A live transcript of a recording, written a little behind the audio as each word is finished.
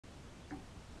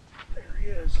he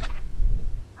is.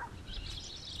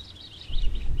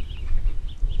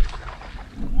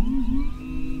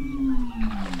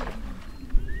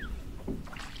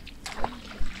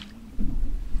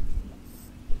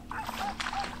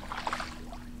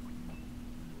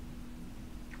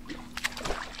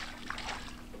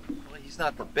 He's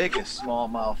not the biggest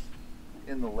smallmouth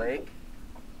in the lake,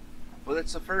 but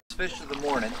it's the first fish of the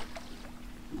morning.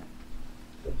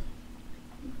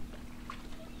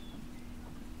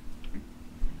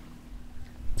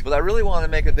 But I really want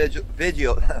to make a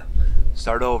video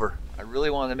start over. I really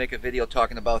want to make a video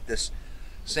talking about this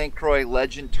St. Croix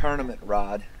Legend Tournament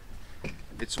rod.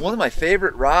 It's one of my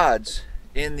favorite rods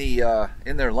in their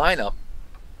lineup.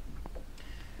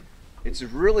 It's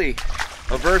really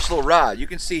a versatile rod. You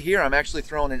can see here I'm actually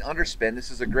throwing an underspin.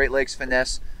 This is a Great Lakes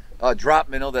Finesse drop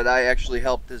minnow that I actually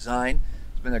helped design.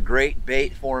 It's been a great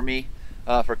bait for me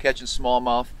for catching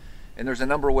smallmouth, and there's a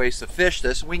number of ways to fish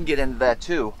this, and we can get into that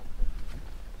too.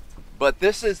 But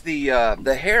this is the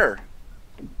hair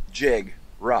jig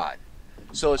rod.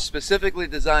 So it's specifically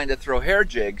designed to throw hair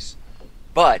jigs,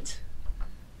 but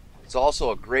it's also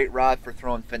a great rod for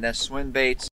throwing finesse swim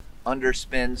baits,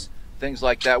 underspins, things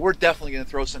like that. We're definitely going to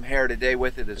throw some hair today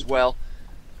with it as well.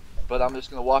 But I'm just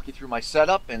going to walk you through my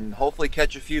setup and hopefully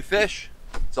catch a few fish.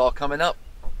 It's all coming up.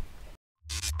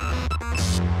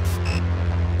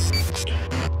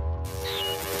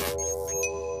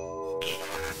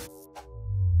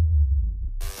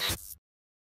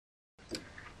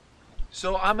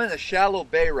 So I'm in a shallow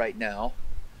bay right now.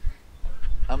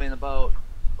 I'm in about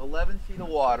 11 feet of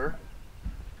water.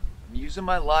 I'm using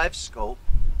my live scope,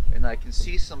 and I can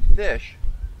see some fish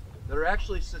that are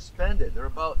actually suspended. They're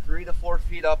about 3 to 4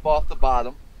 feet up off the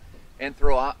bottom, and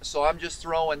so I'm just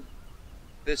throwing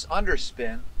this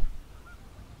underspin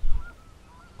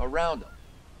around them.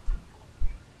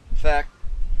 In fact,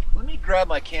 let me grab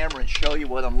my camera and show you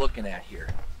what I'm looking at here.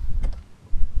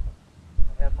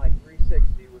 I have my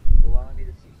 360, which is allowing me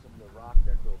to see some of the rock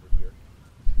that's over here.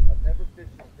 I've never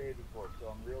fished this bay before, so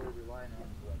I'm really relying on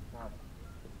the electronics.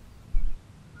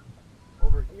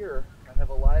 Over here, I have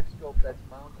a live scope that's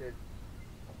mounted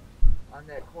on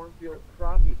that cornfield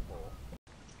crappie pole.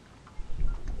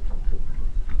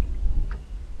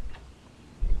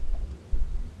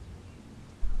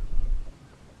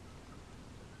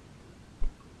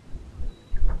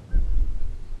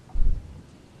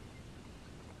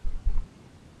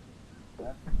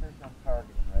 That's the fish I'm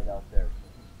targeting right out there. So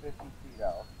he's 50 feet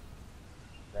out,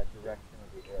 that direction of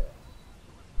the arrow.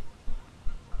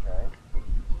 Okay?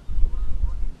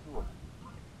 Two of them.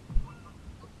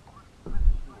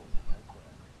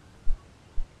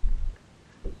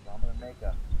 So I'm going to make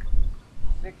a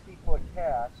 60-foot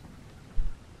cast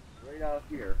right out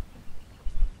here.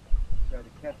 Try to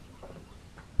catch them.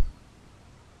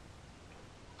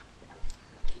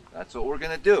 That's what we're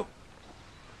going to do.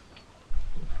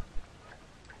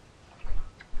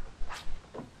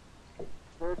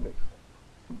 Perfect.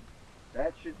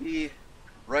 That should be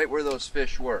right where those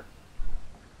fish were.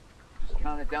 Just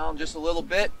count it down just a little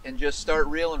bit and just start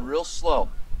reeling real slow.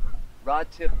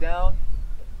 Rod tip down.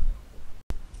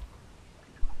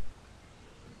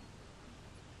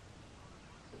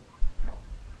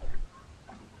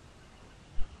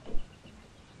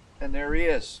 And there he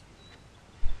is.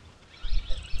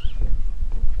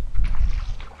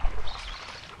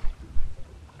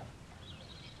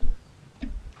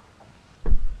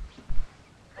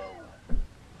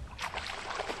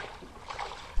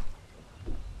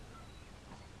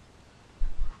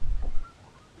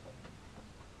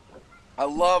 I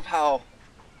love how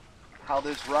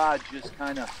this rod just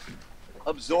kind of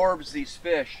absorbs these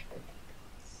fish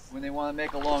when they want to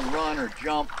make a long run or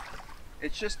jump.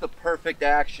 It's just the perfect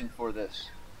action for this.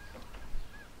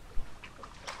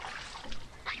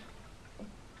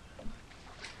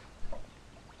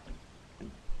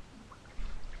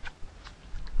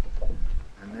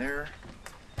 And there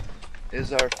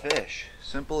is our fish.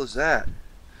 Simple as that.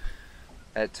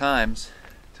 At times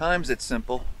it's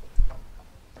simple.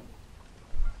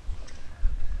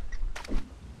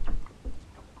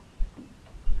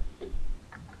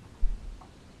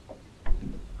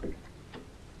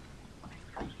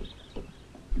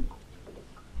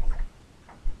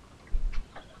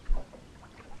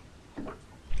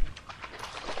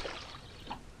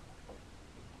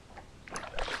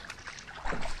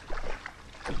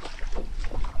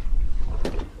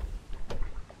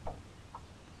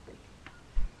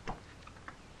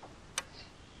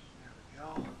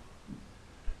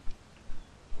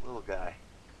 Guy.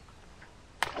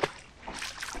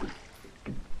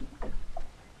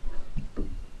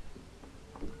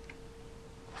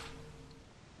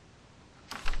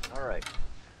 All right,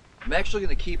 I'm actually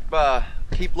going to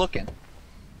keep looking.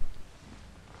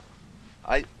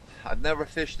 I've never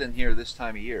fished in here this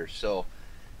time of year, so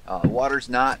water's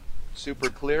not super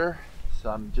clear, so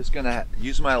I'm just going to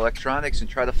use my electronics and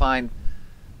try to find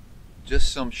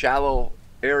just some shallow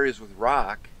areas with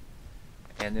rock,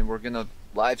 and then we're going to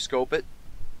live scope it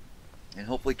and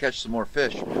hopefully catch some more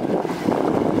fish.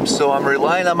 So I'm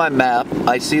relying on my map.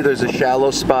 I see there's a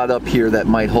shallow spot up here that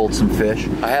might hold some fish.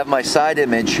 I have my side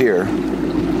image here,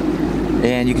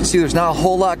 and you can see there's not a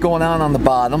whole lot going on the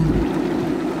bottom.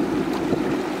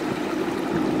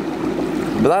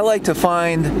 But I like to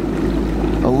find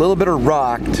a little bit of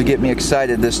rock to get me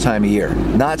excited this time of year.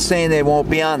 Not saying they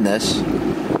won't be on this,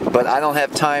 but I don't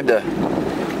have time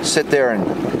to sit there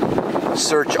and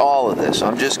search all of this.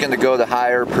 I'm just going to go to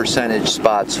higher percentage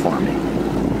spots for me.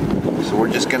 So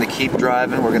we're just going to keep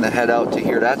driving. We're going to head out to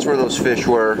here. That's where those fish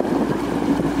were.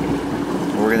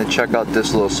 We're going to check out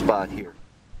this little spot here.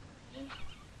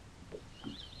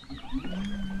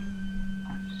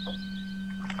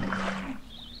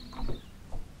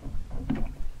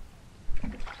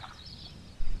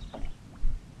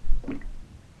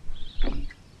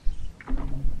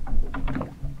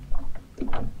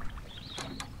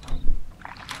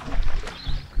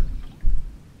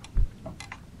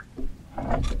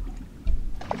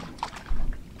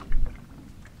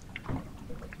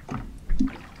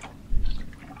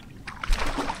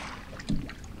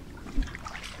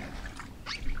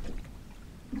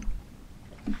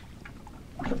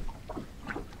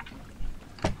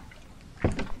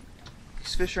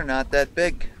 Fish are not that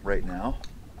big right now.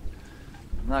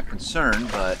 I'm not concerned,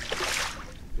 but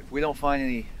if we don't find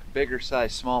any bigger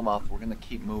size smallmouth, we're going to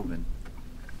keep moving.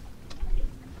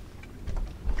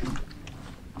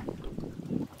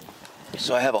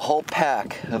 So I have a whole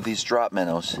pack of these drop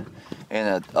minnows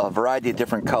in a variety of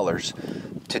different colors.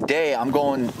 Today I'm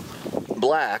going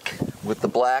black with the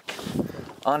black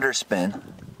underspin,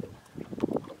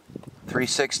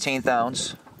 3/16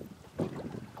 ounce.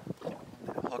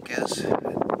 Hook is.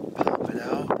 Pop it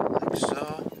out like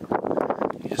so.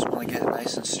 You just want to get it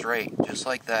nice and straight, just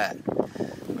like that.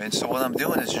 And so what I'm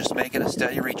doing is just making a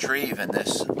steady retrieve, and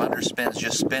this underspin's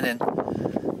just spinning,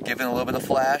 giving a little bit of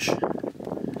flash.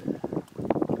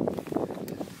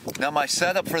 Now my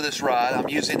setup for this rod, I'm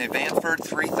using a Vanford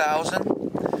 3000.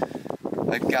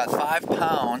 I've got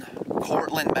 5-pound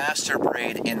Cortland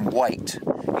Masterbraid in white.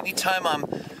 Anytime I'm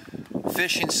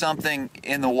fishing something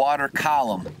in the water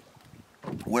column,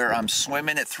 where I'm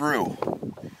swimming it through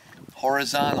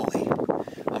horizontally,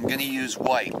 I'm going to use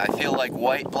white. I feel like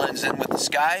white blends in with the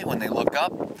sky when they look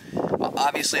up.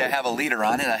 Obviously I have a leader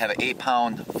on it. I have an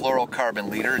 8-pound Fluorocarbon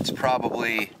Leader. It's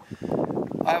probably,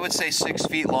 I would say, 6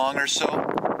 feet long or so.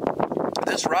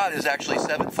 This rod is actually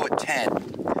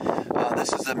 7'10".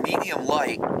 This is a medium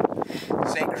light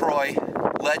St. Croix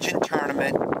Legend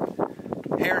Tournament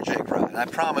hair jig rod. And I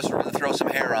promise we're going to throw some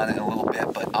hair on it in a little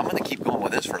bit, but I'm going to keep going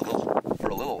with this for a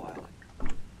little while.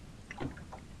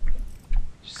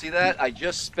 See that? I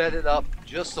just sped it up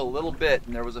just a little bit,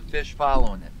 and there was a fish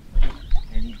following it,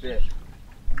 and he bit.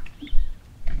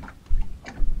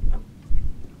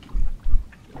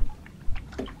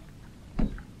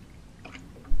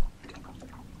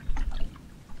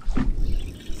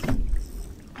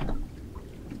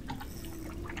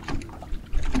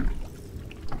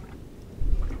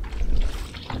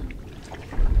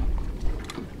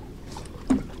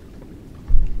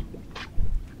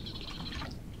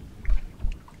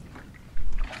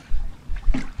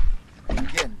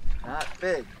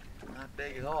 Not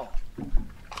big at all.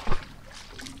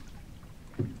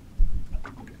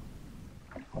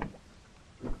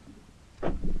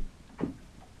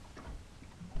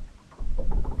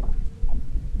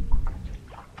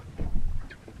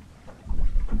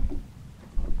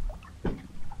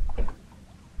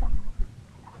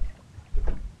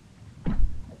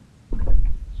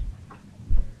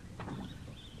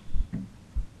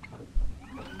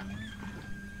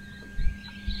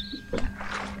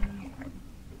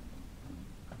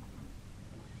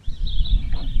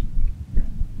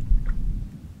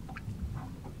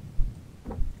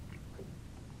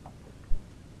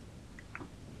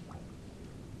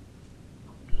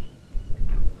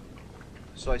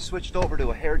 So I switched over to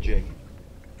a hair jig,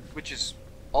 which is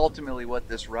ultimately what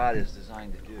this rod is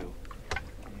designed to do.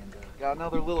 And got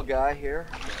another little guy here.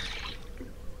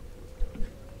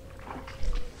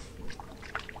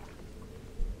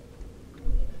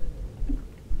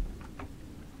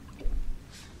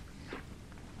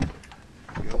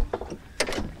 There we go.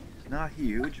 It's not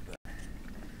huge, but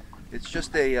it's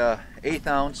just a 1/8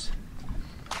 ounce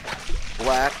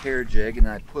black hair jig, and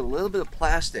I put a little bit of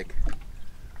plastic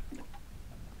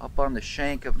up on the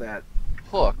shank of that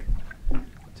hook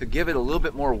to give it a little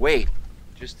bit more weight,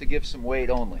 just to give some weight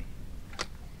only.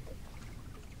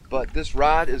 But this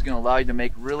rod is going to allow you to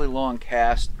make really long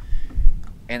casts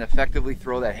and effectively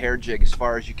throw that hair jig as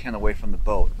far as you can away from the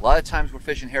boat. A lot of times we're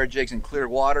fishing hair jigs in clear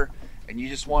water, and you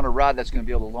just want a rod that's going to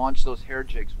be able to launch those hair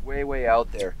jigs way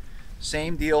out there.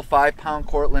 Same deal, 5-pound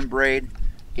Cortland braid,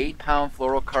 8-pound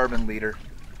Fluorocarbon Leader,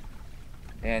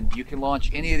 and you can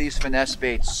launch any of these finesse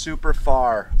baits super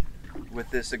far with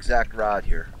this exact rod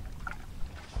here.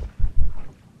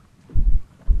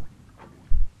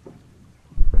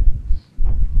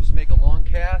 Just make a long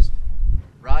cast,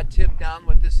 rod tip down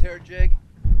with this hair jig,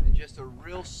 and just a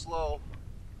real slow,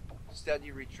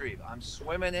 steady retrieve. I'm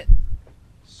swimming it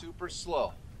super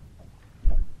slow.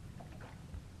 You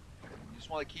just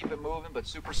want to keep it moving, but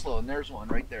super slow. And there's one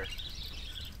right there.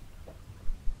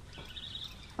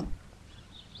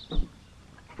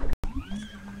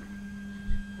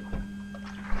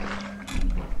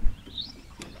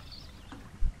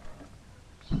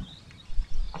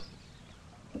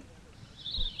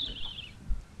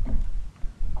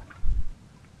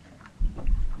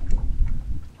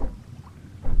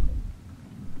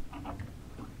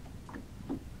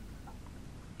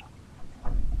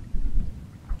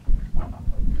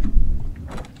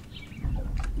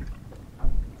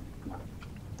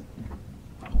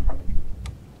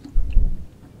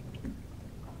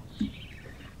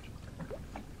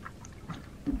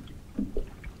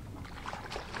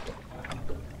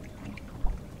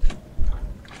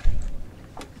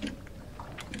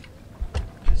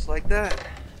 Like that.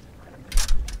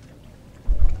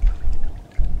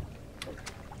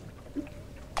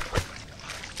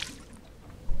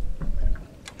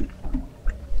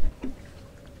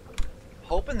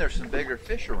 Hoping there's some bigger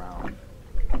fish around.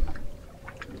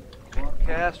 Long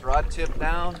cast, rod tip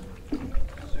down,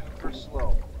 super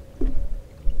slow.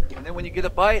 And then when you get a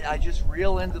bite, I just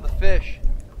reel into the fish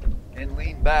and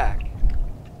lean back.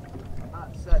 I'm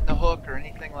not setting the hook or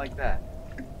anything like that.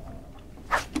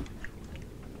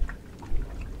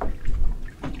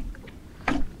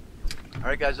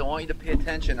 Alright guys, I want you to pay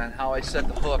attention on how I set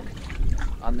the hook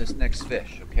on this next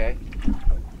fish, okay?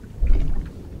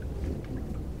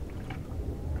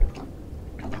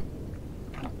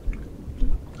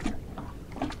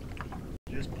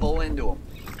 Just pull into them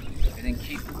and then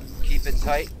keep it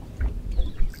tight.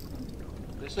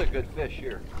 This is a good fish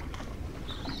here.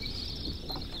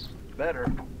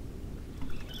 Better.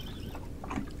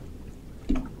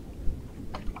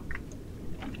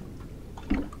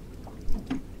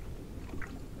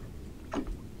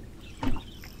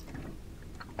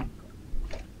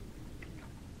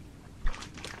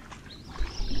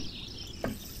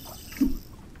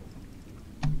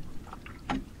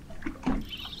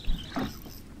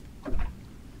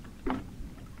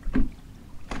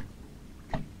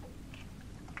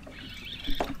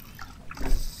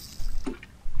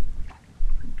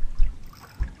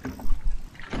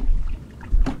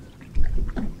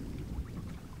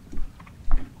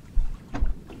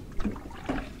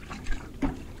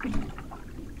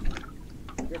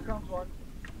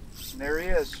 There he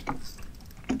is.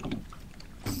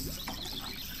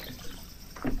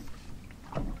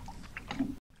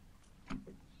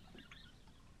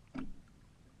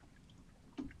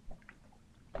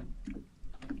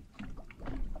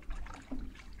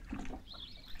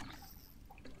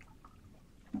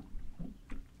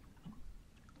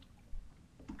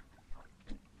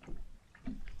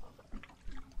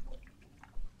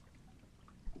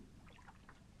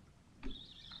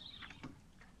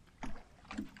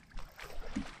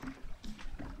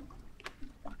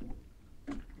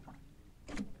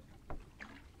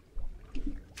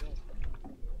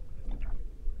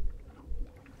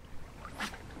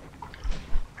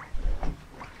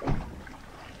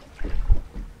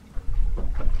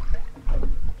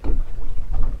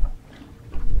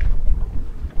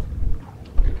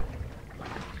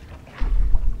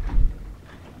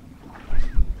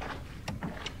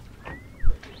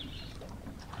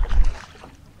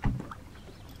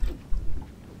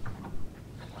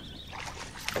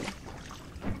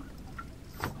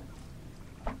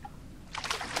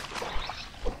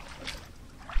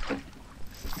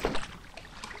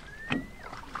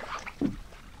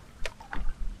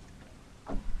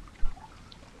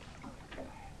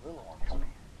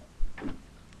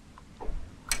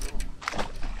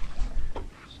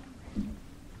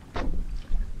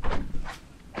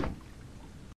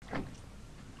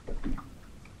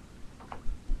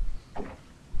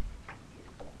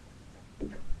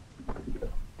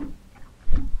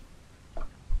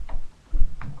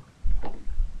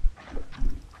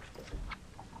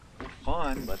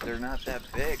 But they're not that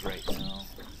big right now.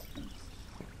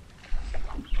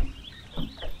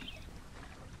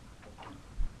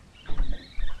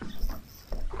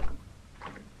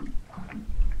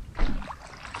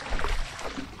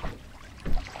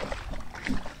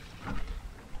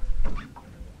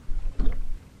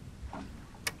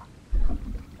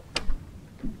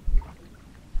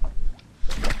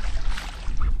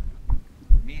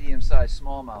 size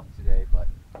smallmouth today, but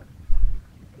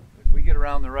if we get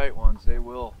around the right ones, they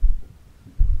will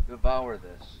devour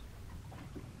this.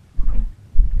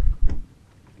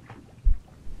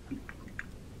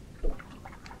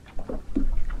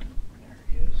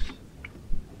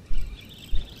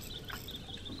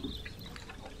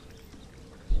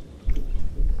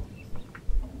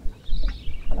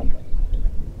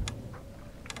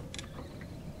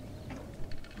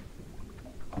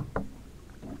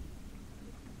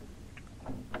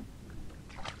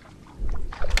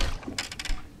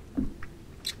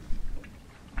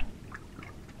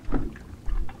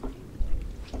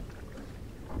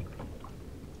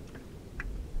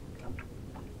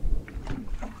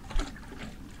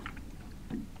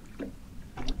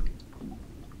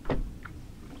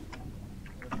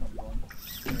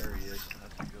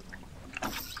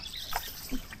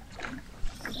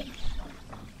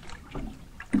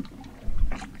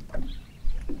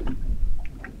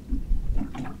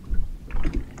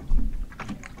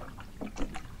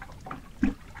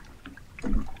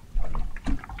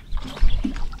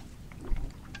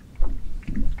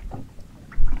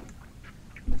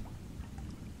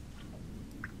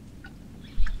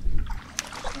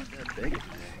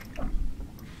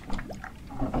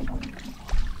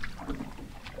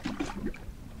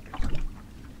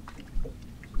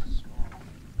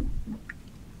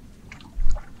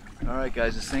 Alright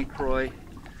guys, the St. Croix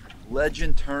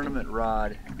Legend Tournament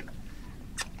rod,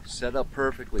 set up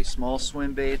perfectly. Small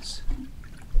swim baits,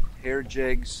 hair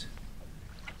jigs.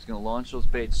 It's going to launch those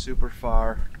baits super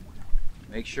far.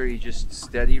 Make sure you just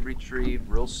steady retrieve,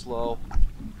 real slow,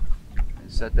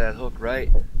 and set that hook right.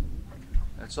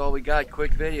 That's all we got.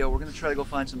 Quick video. We're going to try to go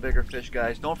find some bigger fish,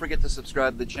 guys. Don't forget to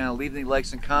subscribe to the channel, leave any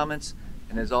likes and comments,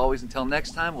 and as always, until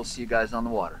next time, we'll see you guys on the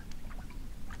water.